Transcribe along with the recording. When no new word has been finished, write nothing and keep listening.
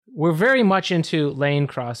we're very much into lane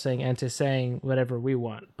crossing and to saying whatever we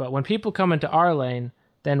want. But when people come into our lane,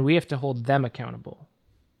 then we have to hold them accountable.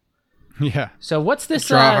 Yeah. So what's this?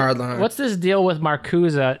 Draw a hard line. What's this deal with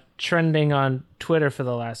Marcuse trending on Twitter for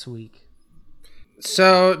the last week?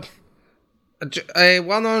 So, a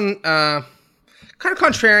well-known kind of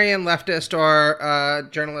contrarian leftist or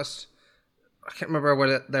journalist, I can't remember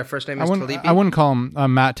what their first name is. I wouldn't call him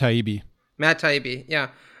Matt Taibbi. Matt Taibbi, yeah.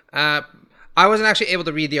 I wasn't actually able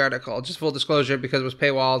to read the article, just full disclosure, because it was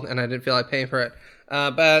paywalled and I didn't feel like paying for it.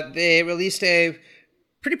 But they released a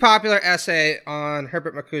pretty popular essay on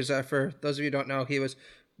Herbert Marcuse. For those of you who don't know, he was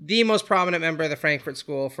the most prominent member of the Frankfurt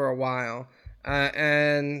School for a while.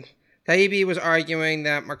 And Taibbi was arguing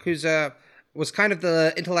that Marcuse was kind of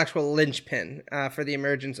the intellectual linchpin for the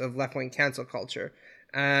emergence of left-wing cancel culture.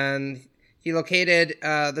 And he located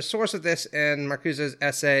the source of this in Marcuse's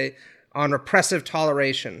essay on repressive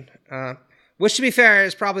toleration, which, to be fair,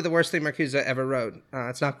 is probably the worst thing Marcuse ever wrote.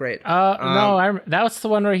 It's not great. No, that's the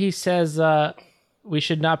one where he says we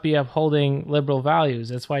should not be upholding liberal values.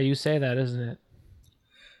 That's why you say that, isn't it?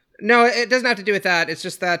 No, it doesn't have to do with that. It's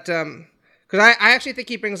just that, because I actually think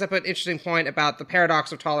he brings up an interesting point about the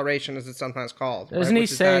paradox of toleration, as it's sometimes called. Doesn't he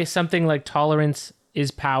say something like tolerance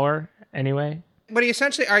is power anyway? What he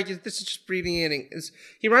essentially argues, this is just abbreviating, is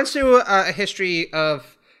he runs through a history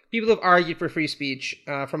of people who have argued for free speech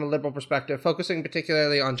from a liberal perspective, focusing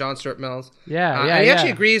particularly on John Stuart Mills. And he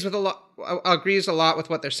actually agrees a lot with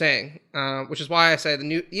what they're saying, which is why I say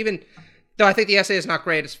even though I think the essay is not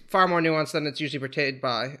great, it's far more nuanced than it's usually portrayed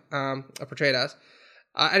as.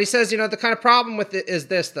 And he says, the kind of problem with it is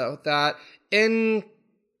this, though, that in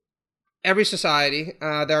every society,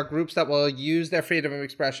 there are groups that will use their freedom of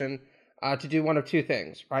expression to do one of two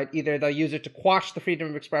things, right? Either they'll use it to quash the freedom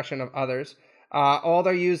of expression of others, or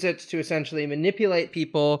they'll use it to essentially manipulate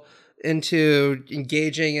people into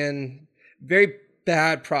engaging in very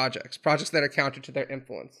bad projects that are counter to their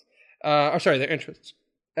influence, their interests.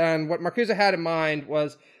 And what Marcuse had in mind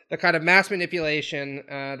was the kind of mass manipulation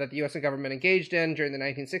that the U.S. government engaged in during the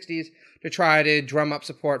 1960s to try to drum up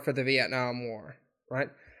support for the Vietnam War, right?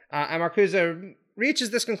 And Marcuse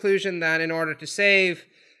reaches this conclusion that in order to save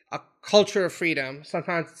a culture of freedom,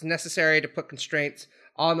 sometimes it's necessary to put constraints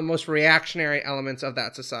on the most reactionary elements of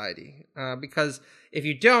that society. Because if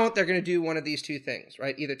you don't, they're going to do one of these two things,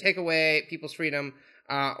 right? Either take away people's freedom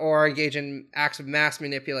or engage in acts of mass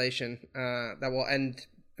manipulation that will end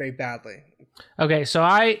very badly. Okay, so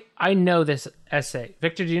I know this essay.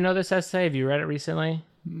 Victor, do you know this essay? Have you read it recently?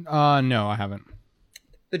 No, I haven't.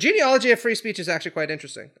 The genealogy of free speech is actually quite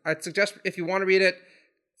interesting. I'd suggest if you want to read it,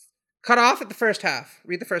 cut off at the first half.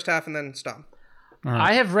 Read the first half and then stop. Right.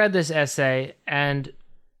 I have read this essay, and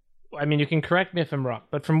I mean, you can correct me if I'm wrong,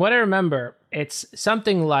 but from what I remember, it's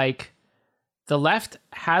something like the left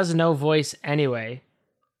has no voice anyway.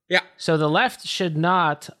 Yeah. So the left should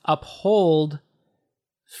not uphold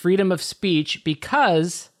freedom of speech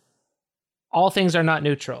because all things are not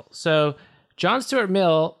neutral. So John Stuart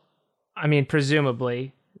Mill, I mean,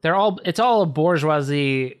 presumably, it's all a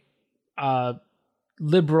bourgeoisie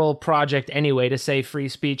liberal project anyway to say free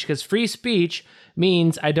speech, because free speech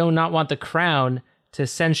means I do not want the crown to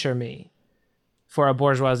censure me for a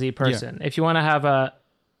bourgeoisie person. Yeah. If you want to have a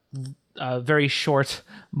very short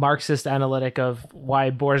Marxist analytic of why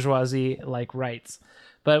bourgeoisie like rights.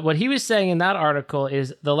 But what he was saying in that article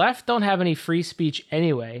is the left don't have any free speech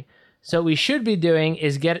anyway. So what we should be doing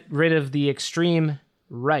is get rid of the extreme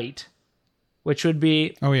right, which would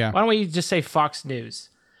be, why don't we just say Fox News?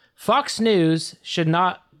 Fox News should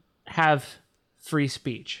not have free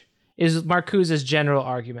speach, is Marcuse's general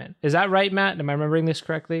argument. Is that right, Matt? Am I remembering this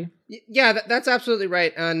correctly? Yeah, that's absolutely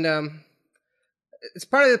right. And it's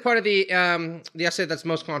part of the essay that's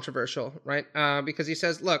most controversial, right? Because he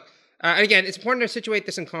says, look, and again, it's important to situate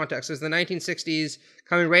this in context. It's the 1960s,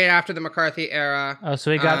 coming right after the McCarthy era. Oh, so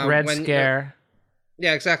we got Red Scare.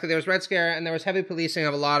 Yeah, exactly. There was Red Scare, and there was heavy policing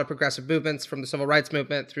of a lot of progressive movements, from the civil rights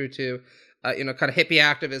movement through to, kind of hippie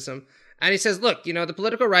activism. And he says, look, the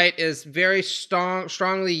political right is very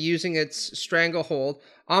strongly using its stranglehold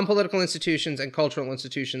on political institutions and cultural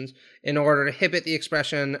institutions in order to inhibit the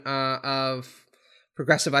expression of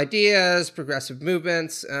progressive ideas, progressive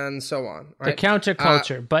movements, and so on. Right? The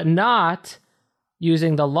counterculture, but not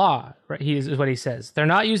using the law, right? Is what he says. They're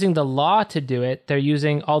not using the law to do it. They're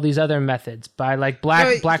using all these other methods by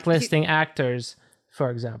blacklisting actors, for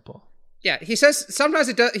example. Yeah, he says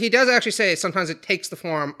sometimes he does actually say sometimes it takes the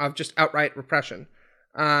form of just outright repression.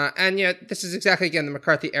 And this is exactly, again, the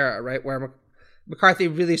McCarthy era, right? Where McCarthy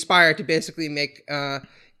really aspired to basically make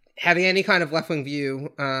having any kind of left-wing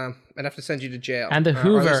view, I'd have to send you to jail. And the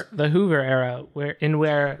Hoover era, where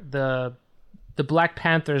the Black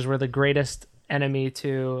Panthers were the greatest enemy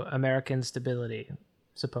to American stability,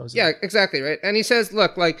 supposedly. Yeah, exactly, right. And he says,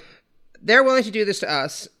 look, like, they're willing to do this to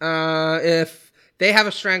us if they have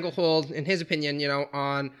a stranglehold, in his opinion,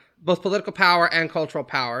 on both political power and cultural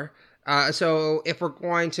power. So if we're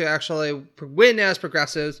going to actually win as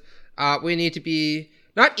progressives, we need to be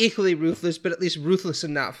not equally ruthless, but at least ruthless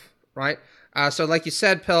enough, right? So like you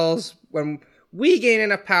said, Pills, when we gain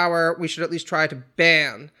enough power, we should at least try to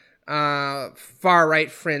ban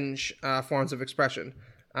far-right fringe forms of expression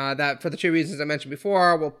that, for the two reasons I mentioned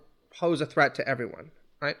before, will pose a threat to everyone,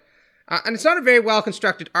 right? And it's not a very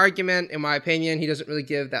well-constructed argument, in my opinion. He doesn't really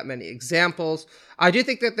give that many examples. I do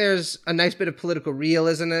think that there's a nice bit of political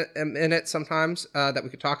realism in it sometimes that we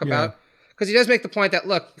could talk about. Because he does make the point that,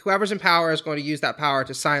 look, whoever's in power is going to use that power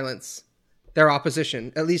to silence their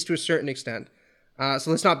opposition, at least to a certain extent.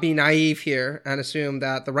 So let's not be naive here and assume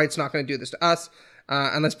that the right's not going to do this to us.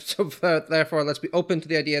 Therefore, let's be open to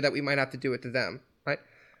the idea that we might have to do it to them, right?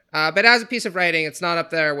 But as a piece of writing, it's not up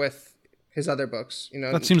there with his other books.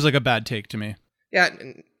 That seems like a bad take to me. Yeah,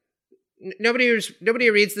 nobody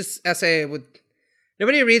who reads this essay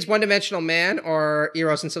nobody who reads One Dimensional Man or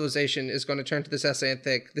Eros and Civilization is going to turn to this essay and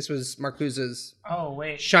think this was Marcuse's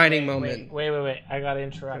shining moment. Wait! I gotta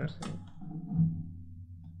interrupt.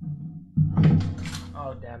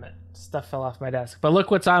 Oh damn it! Stuff fell off my desk. But look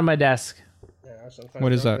what's on my desk.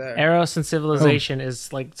 What is that? Eros and Civilization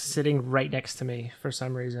is like sitting right next to me for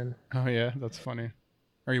some reason. Oh yeah, that's funny.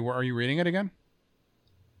 Are you reading it again?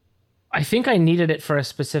 I think I needed it for a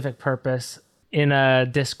specific purpose in a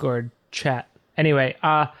Discord chat. Anyway,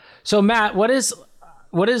 so Matt, what is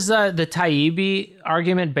the Taibbi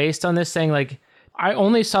argument based on this? Saying like, I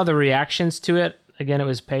only saw the reactions to it. Again, it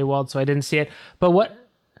was paywalled, so I didn't see it. But what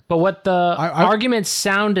the argument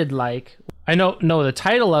sounded like? I know the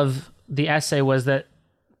title of the essay was that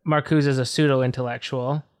Marcuse is a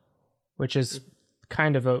pseudo-intellectual, which is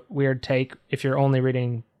kind of a weird take if you're only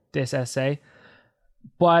reading this essay.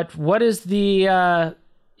 But what is the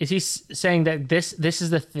is he saying that this is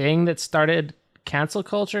the thing that started cancel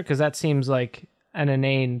culture? Because that seems like an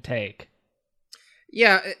inane take.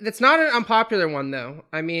 Yeah, that's not an unpopular one though.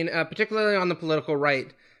 I mean, particularly on the political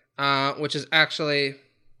right, which is actually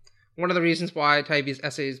one of the reasons why Taibbi's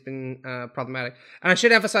essay has been problematic. And I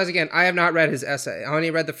should emphasize again, I have not read his essay. I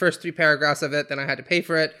only read the first 3 paragraphs of it, then I had to pay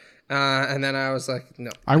for it. And then I was like,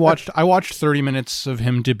 no. I watched 30 minutes of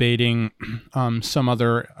him debating some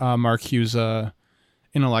other Marcuse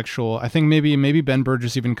intellectual. I think maybe Ben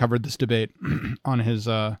Burgess even covered this debate on his.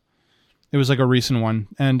 It was like a recent one,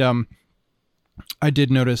 and I did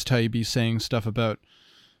notice Taibbi saying stuff about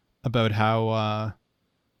how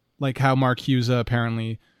how Marcuse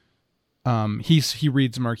apparently he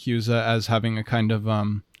reads Marcuse as having a kind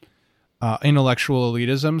of intellectual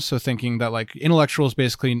elitism, so thinking that like intellectuals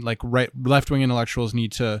basically like left-wing intellectuals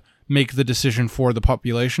need to make the decision for the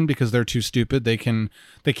population because they're too stupid, they can't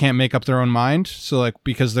make up their own mind, so like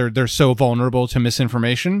because they're so vulnerable to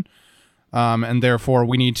misinformation, and therefore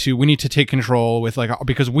we need to take control with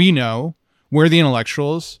because we're the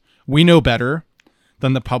intellectuals, we know better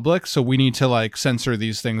than the public, so we need to censor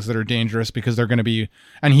these things that are dangerous because they're going to be,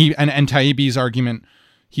 and Taibbi's argument,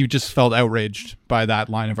 he just felt outraged by that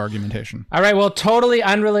line of argumentation. All right, well, totally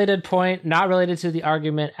unrelated point, not related to the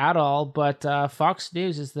argument at all, but Fox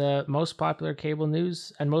News is the most popular cable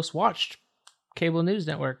news and most watched cable news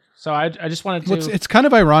network. So I just wanted to... Well, it's kind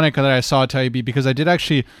of ironic that I saw Taibbi because I did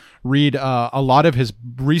actually read a lot of his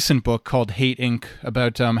recent book called Hate Inc.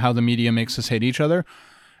 about how the media makes us hate each other.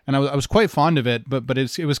 And I was quite fond of it, but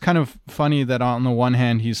it was kind of funny that on the one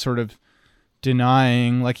hand, he's sort of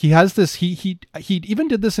denying, he has this, he even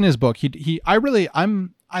did this in his book.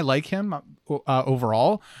 I like him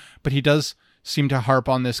overall, but he does seem to harp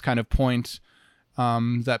on this kind of point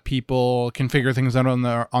that people can figure things out on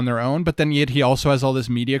their own. But then yet he also has all this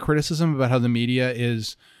media criticism about how the media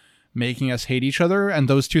is making us hate each other. And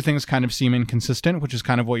those two things kind of seem inconsistent, which is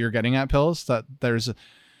kind of what you're getting at, Pills, that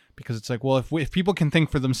because it's like, well, if people can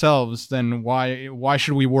think for themselves, then why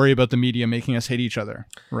should we worry about the media making us hate each other,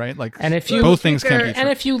 right? And if you both things can't be true. And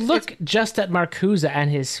if you look just at Marcuse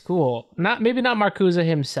and his school, maybe not Marcuse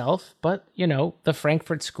himself, but the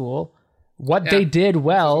Frankfurt School, they did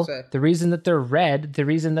well, the reason that they're read, the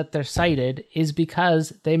reason that they're cited, is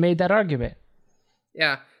because they made that argument.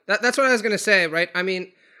 Yeah, that's what I was going to say, right? I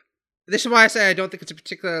mean, this is why I say I don't think it's a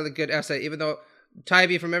particularly good essay, even though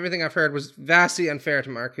Taibbi, from everything I've heard, was vastly unfair to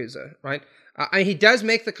Marcuse, right? And he does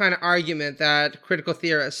make the kind of argument that critical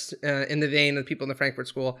theorists, in the vein of the people in the Frankfurt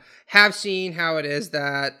School, have seen how it is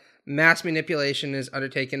that mass manipulation is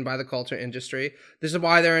undertaken by the culture industry. This is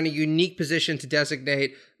why they're in a unique position to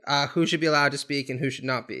designate who should be allowed to speak and who should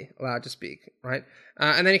not be allowed to speak, right?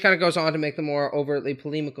 And then he kind of goes on to make the more overtly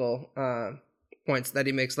polemical points that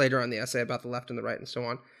he makes later on in the essay about the left and the right and so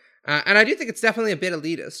on. And I do think it's definitely a bit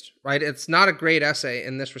elitist, right? It's not a great essay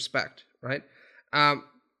in this respect, right?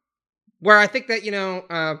 Where I think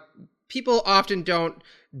that, people often don't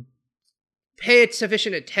pay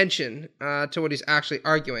sufficient attention to what he's actually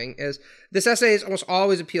arguing is this essay is almost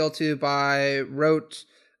always appealed to by rote,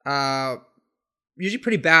 usually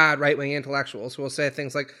pretty bad right-wing intellectuals who will say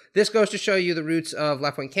things like, this goes to show you the roots of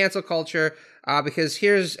left-wing cancel culture, because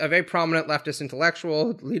here's a very prominent leftist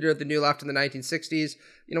intellectual, leader of the New Left in the 1960s,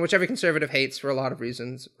 which every conservative hates for a lot of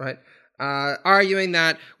reasons, right? Arguing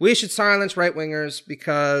that we should silence right-wingers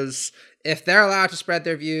because if they're allowed to spread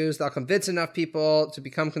their views, they'll convince enough people to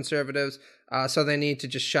become conservatives, so they need to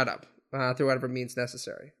just shut up through whatever means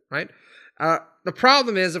necessary, right? The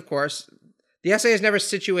problem is, of course, the essay is never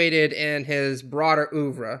situated in his broader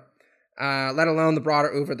oeuvre, let alone the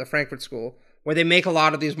broader oeuvre of the Frankfurt School, where they make a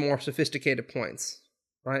lot of these more sophisticated points,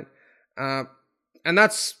 right? And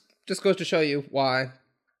that's just goes to show you why.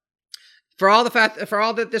 For all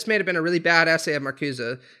that this may have been a really bad essay of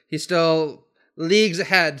Marcuse, he's still leagues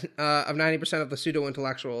ahead of 90% of the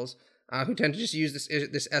pseudo-intellectuals who tend to just use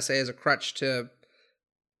this essay as a crutch to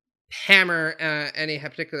hammer any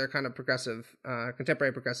particular kind of progressive,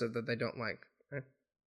 contemporary progressive that they don't like.